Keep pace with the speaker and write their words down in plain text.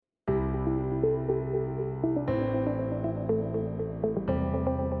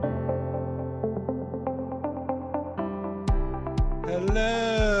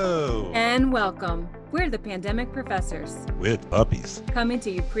And welcome. We're the Pandemic Professors, with puppies, coming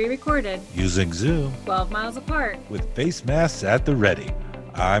to you pre-recorded, using Zoom, 12 miles apart, with face masks at the ready.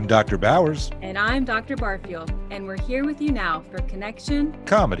 I'm Dr. Bowers. And I'm Dr. Barfield, and we're here with you now for connection,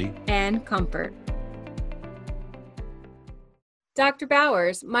 comedy, and comfort. Dr.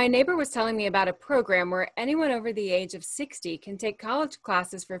 Bowers, my neighbor was telling me about a program where anyone over the age of 60 can take college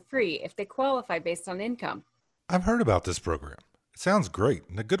classes for free if they qualify based on income. I've heard about this program. It sounds great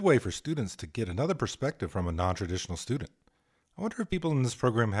and a good way for students to get another perspective from a non-traditional student. I wonder if people in this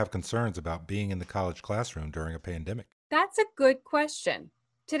program have concerns about being in the college classroom during a pandemic. That's a good question.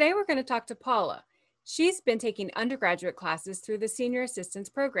 Today we're going to talk to Paula. She's been taking undergraduate classes through the Senior Assistance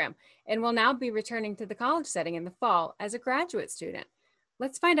Program and will now be returning to the college setting in the fall as a graduate student.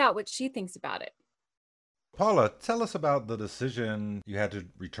 Let's find out what she thinks about it. Paula, tell us about the decision you had to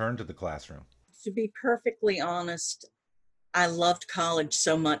return to the classroom. To be perfectly honest, I loved college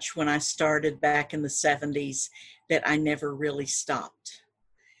so much when I started back in the 70s that I never really stopped.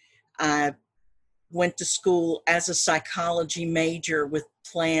 I went to school as a psychology major with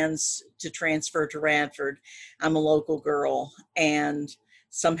plans to transfer to Radford. I'm a local girl, and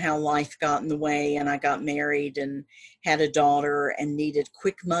somehow life got in the way, and I got married and had a daughter and needed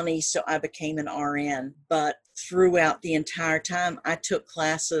quick money, so I became an RN. But throughout the entire time, I took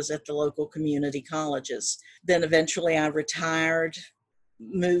classes at the local community colleges. Then eventually I retired,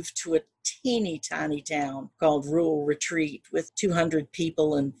 moved to a teeny tiny town called Rural Retreat with 200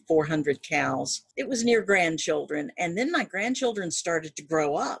 people and 400 cows. It was near grandchildren. And then my grandchildren started to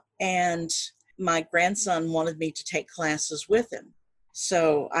grow up, and my grandson wanted me to take classes with him.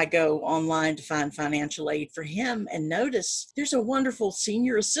 So I go online to find financial aid for him and notice there's a wonderful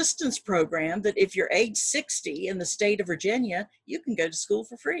senior assistance program that if you're age 60 in the state of Virginia, you can go to school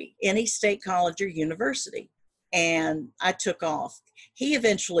for free, any state college or university. And I took off. He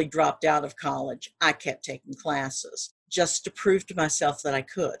eventually dropped out of college. I kept taking classes just to prove to myself that I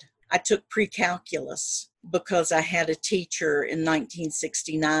could. I took pre-calculus because I had a teacher in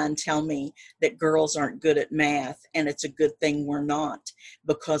 1969 tell me that girls aren't good at math, and it's a good thing we're not,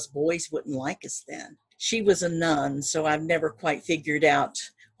 because boys wouldn't like us then. She was a nun, so I've never quite figured out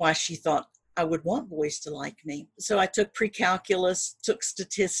why she thought I would want boys to like me. So I took pre-calculus, took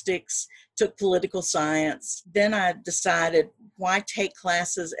statistics, took political science. Then I decided, why take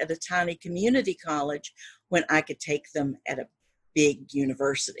classes at a tiny community college when I could take them at a big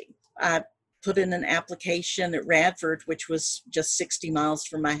university? I put in an application at Radford, which was just 60 miles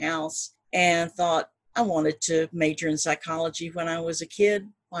from my house, and thought I wanted to major in psychology when I was a kid.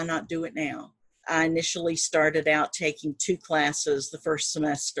 Why not do it now? I initially started out taking 2 classes the first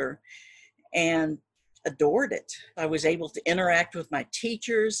semester and adored it. I was able to interact with my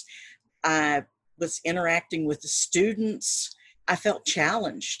teachers. I was interacting with the students. I felt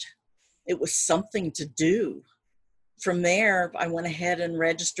challenged. It was something to do. From there, I went ahead and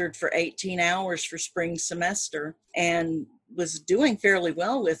registered for 18 hours for spring semester and was doing fairly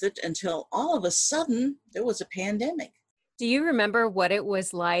well with it until all of a sudden there was a pandemic. Do you remember what it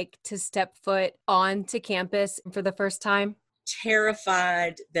was like to step foot onto campus for the first time?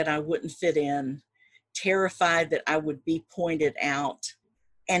 Terrified that I wouldn't fit in, terrified that I would be pointed out,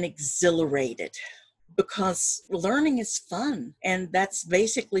 and exhilarated. Because learning is fun, and that's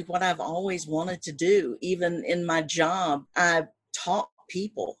basically what I've always wanted to do. Even in my job, I taught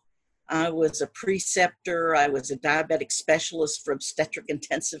people. I was a preceptor. I was a diabetic specialist for obstetric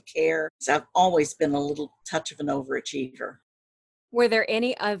intensive care. So I've always been a little touch of an overachiever. Were there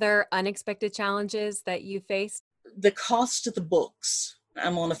any other unexpected challenges that you faced? The cost of the books.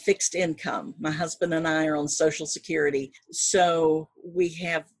 I'm on a fixed income. My husband and I are on Social Security, so we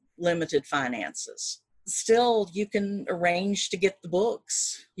have limited finances. Still, you can arrange to get the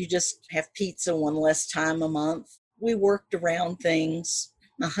books. You just have pizza one less time a month. We worked around things.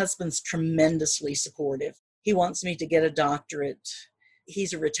 My husband's tremendously supportive. He wants me to get a doctorate.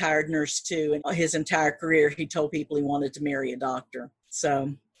 He's a retired nurse too, and his entire career he told people he wanted to marry a doctor.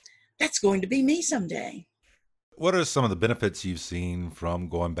 So that's going to be me someday. What are some of the benefits you've seen from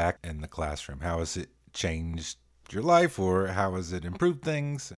going back in the classroom? How has it changed your life, or how has it improved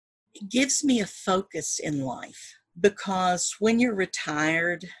things? It gives me a focus in life, because when you're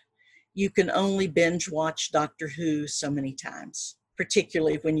retired, you can only binge watch Doctor Who so many times,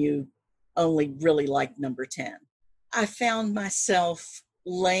 particularly when you only really like number 10. I found myself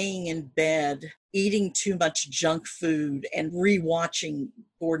laying in bed, eating too much junk food and rewatching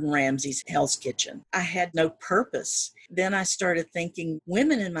Gordon Ramsay's Hell's Kitchen. I had no purpose. Then I started thinking,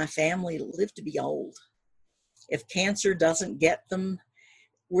 women in my family live to be old. If cancer doesn't get them,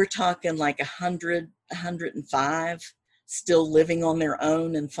 we're talking like 100, 105, still living on their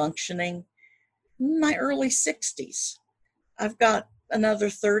own and functioning. My early 60s. I've got another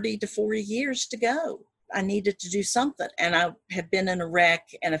 30 to 40 years to go. I needed to do something. And I have been in a wreck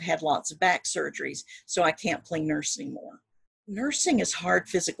and have had lots of back surgeries, so I can't play nurse anymore. Nursing is hard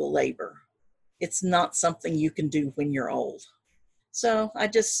physical labor. It's not something you can do when you're old. So I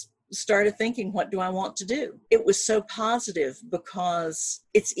just started thinking, what do I want to do? It was so positive because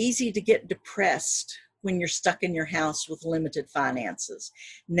it's easy to get depressed when you're stuck in your house with limited finances.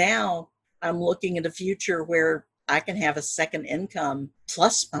 Now I'm looking at a future where I can have a second income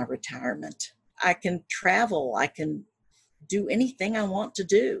plus my retirement. I can travel. I can do anything I want to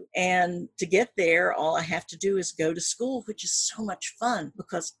do. And to get there, all I have to do is go to school, which is so much fun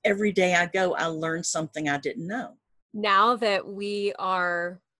because every day I go, I learn something I didn't know. Now that we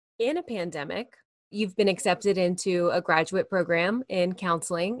are in a pandemic, you've been accepted into a graduate program in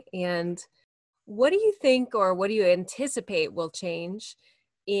counseling. And what do you think, or what do you anticipate will change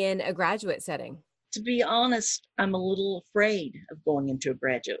in a graduate setting? To be honest, I'm a little afraid of going into a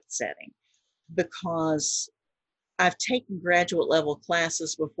graduate setting because I've taken graduate level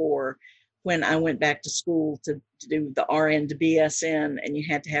classes before when I went back to school to do the RN to BSN, and you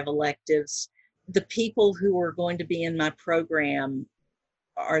had to have electives. The people who are going to be in my program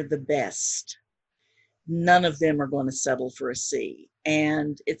are the best. None of them are going to settle for a C,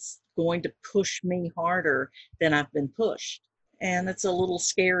 and it's going to push me harder than I've been pushed. And it's a little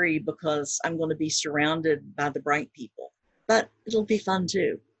scary because I'm going to be surrounded by the bright people, but it'll be fun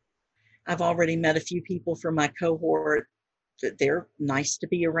too. I've already met a few people from my cohort that they're nice to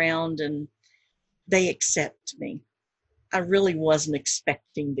be around and they accept me. I really wasn't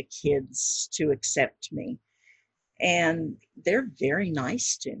expecting the kids to accept me, and they're very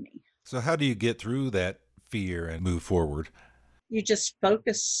nice to me. So, how do you get through that fear and move forward? You just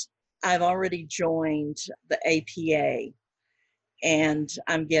focus. I've already joined the APA, and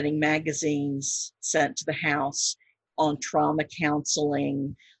I'm getting magazines sent to the house on trauma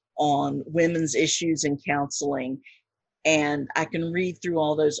counseling, on women's issues in counseling, and I can read through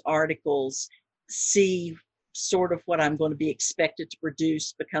all those articles, see sort of what I'm going to be expected to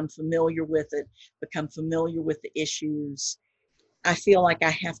produce, become familiar with it, become familiar with the issues. I feel like I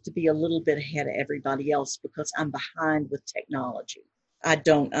have to be a little bit ahead of everybody else because I'm behind with technology. I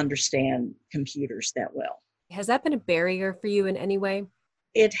don't understand computers that well. Has that been a barrier for you in any way?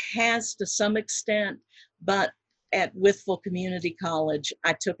 It has to some extent, but at Withville Community College,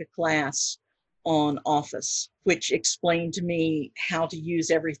 I took a class on Office, which explained to me how to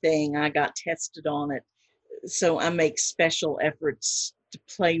use everything. I got tested on it. So I make special efforts to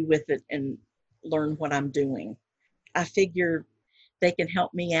play with it and learn what I'm doing. I figure they can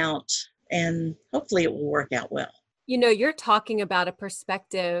help me out and hopefully it will work out well. You know, you're talking about a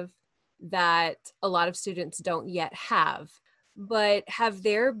perspective that a lot of students don't yet have, but have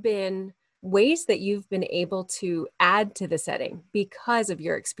there been ways that you've been able to add to the setting because of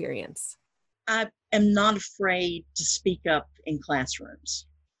your experience? I am not afraid to speak up in classrooms.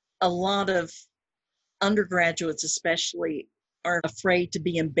 A lot of undergraduates especially are afraid to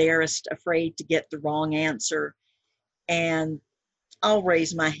be embarrassed, afraid to get the wrong answer. And I'll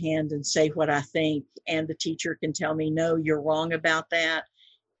raise my hand and say what I think, and the teacher can tell me, no, you're wrong about that.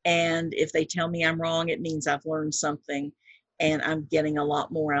 And if they tell me I'm wrong, it means I've learned something and I'm getting a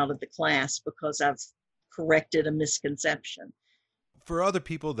lot more out of the class because I've corrected a misconception. For other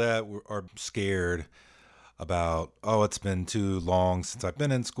people that are scared about, oh, it's been too long since I've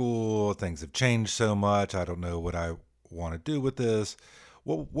been in school, things have changed so much, I don't know what I want to do with this,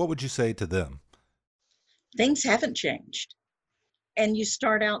 what would you say to them? Things haven't changed. And you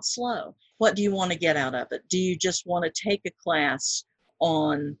start out slow. What do you want to get out of it? Do you just want to take a class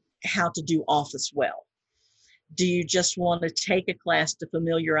on how to do Office well? Do you just want to take a class to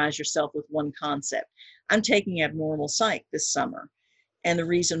familiarize yourself with one concept? I'm taking abnormal psych this summer. And the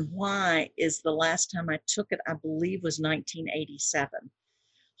reason why is the last time I took it, I believe, was 1987.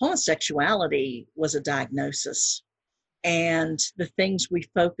 Homosexuality was a diagnosis. And the things we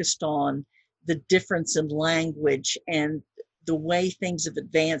focused on, the difference in language and the way things have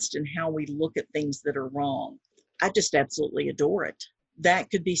advanced and how we look at things that are wrong. I just absolutely adore it.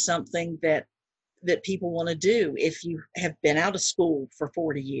 That could be something that people want to do. If you have been out of school for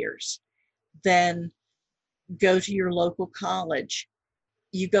 40 years, then go to your local college.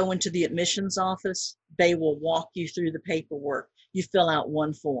 You go into the admissions office, they will walk you through the paperwork. You fill out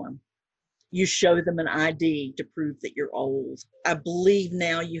one form. You show them an ID to prove that you're old. I believe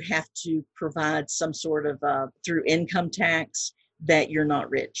now you have to provide some sort of, through income tax, that you're not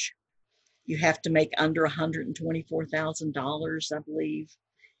rich. You have to make under $124,000, I believe,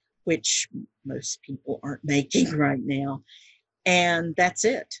 which most people aren't making right now. And that's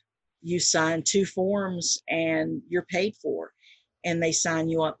it. You sign 2 forms and you're paid for, and they sign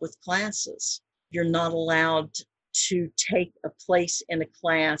you up with classes. You're not allowed to take a place in a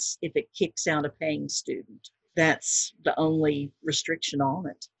class if it kicks out a paying student. That's the only restriction on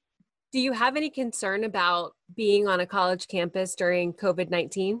it. Do you have any concern about being on a college campus during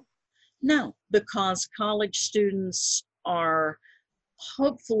COVID-19? No, because college students are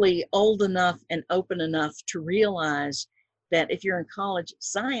hopefully old enough and open enough to realize that if you're in college,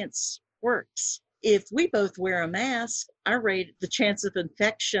 science works. If we both wear a mask, the chance of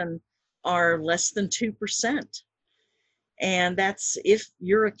infection are less than 2%. And that's if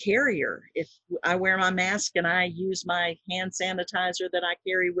you're a carrier. If I wear my mask and I use my hand sanitizer that I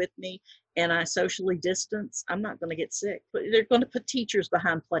carry with me and I socially distance, I'm not going to get sick. But they're going to put teachers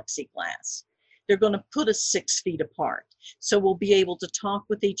behind plexiglass. They're going to put us 6 feet apart. So we'll be able to talk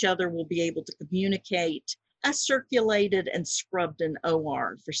with each other. We'll be able to communicate. I circulated and scrubbed an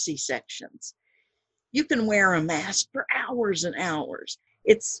OR for C-sections. You can wear a mask for hours and hours.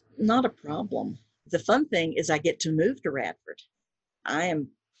 It's not a problem. The fun thing is I get to move to Radford. I am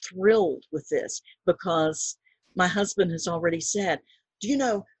thrilled with this because my husband has already said, do you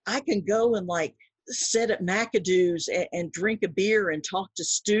know, I can go and sit at McAdoo's and drink a beer and talk to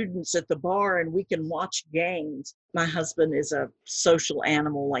students at the bar and we can watch games. My husband is a social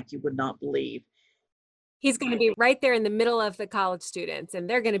animal like you would not believe. He's going to be right there in the middle of the college students and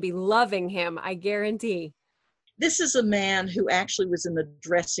they're going to be loving him, I guarantee. This is a man who actually was in the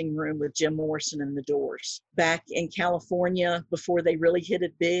dressing room with Jim Morrison and the Doors back in California before they really hit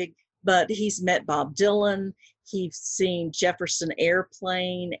it big. But he's met Bob Dylan. He's seen Jefferson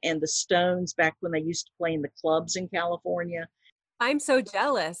Airplane and the Stones back when they used to play in the clubs in California. I'm so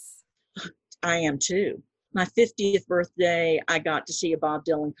jealous. I am too. My 50th birthday, I got to see a Bob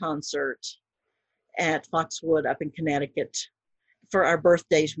Dylan concert at Foxwood up in Connecticut. For our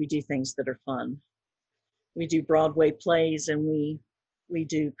birthdays, we do things that are fun. We do Broadway plays and we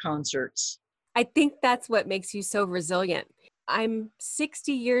do concerts. I think that's what makes you so resilient. I'm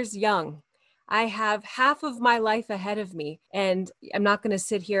 60 years young. I have half of my life ahead of me, and I'm not going to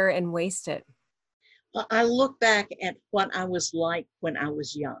sit here and waste it. Well, I look back at what I was like when I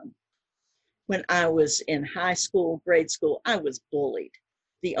was young. When I was in high school, grade school, I was bullied.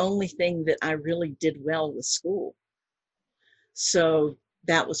 The only thing that I really did well was school. So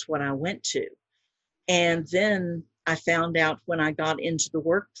that was what I went to. And then I found out when I got into the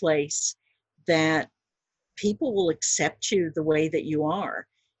workplace that people will accept you the way that you are.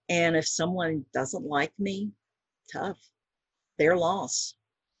 And if someone doesn't like me, tough, their loss.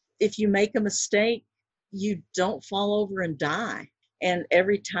 If you make a mistake, you don't fall over and die. And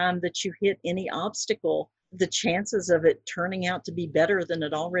every time that you hit any obstacle, the chances of it turning out to be better than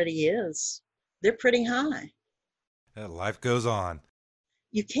it already is, they're pretty high. Life goes on.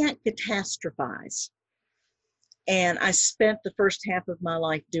 You can't catastrophize. And I spent the first half of my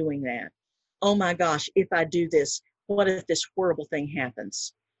life doing that. Oh my gosh, if I do this, what if this horrible thing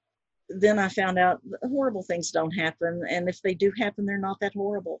happens? Then I found out horrible things don't happen. And if they do happen, they're not that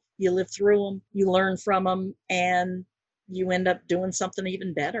horrible. You live through them, you learn from them, and you end up doing something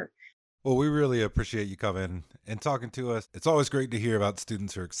even better. Well, we really appreciate you coming and talking to us. It's always great to hear about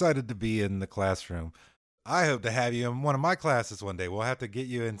students who are excited to be in the classroom. I hope to have you in one of my classes one day. We'll have to get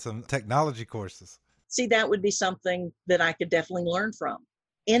you in some technology courses. See, that would be something that I could definitely learn from.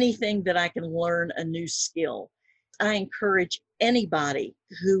 Anything that I can learn a new skill. I encourage anybody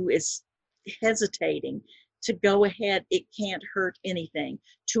who is hesitating to go ahead. It can't hurt anything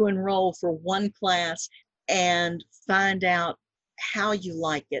to enroll for one class and find out how you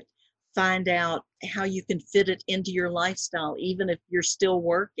like it. Find out how you can fit it into your lifestyle, even if you're still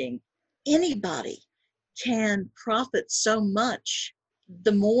working. Anybody can profit so much.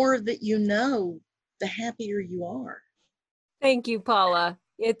 The more that you know, the happier you are. Thank you, Paula.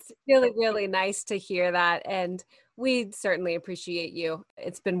 It's really, really nice to hear that. And we certainly appreciate you.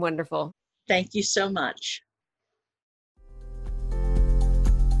 It's been wonderful. Thank you so much.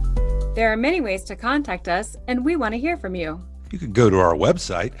 There are many ways to contact us, and we want to hear from you. You can go to our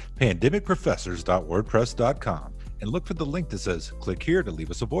website, pandemicprofessors.wordpress.com, and look for the link that says, click here to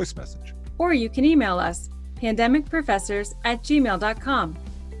leave us a voice message. Or you can email us, pandemicprofessors@gmail.com.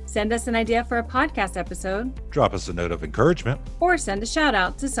 Send us an idea for a podcast episode. Drop us a note of encouragement. Or send a shout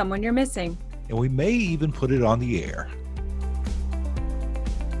out to someone you're missing. And we may even put it on the air.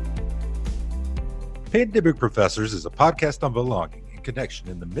 Pandemic Professors is a podcast on belonging and connection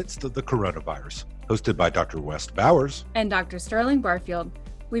in the midst of the coronavirus. Hosted by Dr. West Bowers and Dr. Sterling Barfield,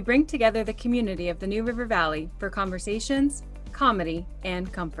 we bring together the community of the New River Valley for conversations, comedy,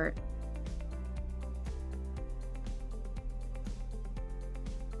 and comfort.